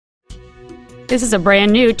This is a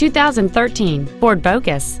brand new 2013 Ford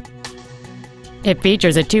Focus. It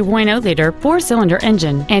features a 2.0-liter four-cylinder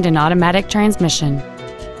engine and an automatic transmission.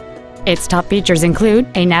 Its top features include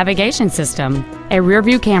a navigation system, a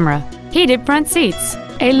rear-view camera, heated front seats,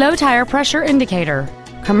 a low-tire pressure indicator,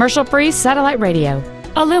 commercial-free satellite radio,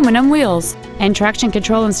 aluminum wheels, and traction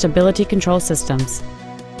control and stability control systems.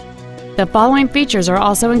 The following features are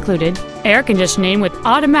also included: air conditioning with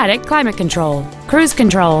automatic climate control, cruise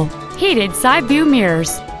control, heated side view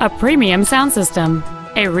mirrors, a premium sound system,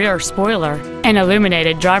 a rear spoiler, an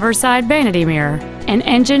illuminated driver's side vanity mirror, an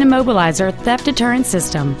engine immobilizer theft deterrent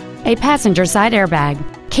system, a passenger side airbag,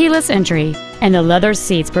 keyless entry, and the leather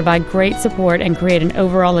seats provide great support and create an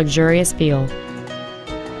overall luxurious feel.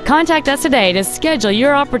 Contact us today to schedule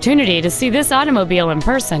your opportunity to see this automobile in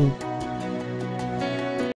person.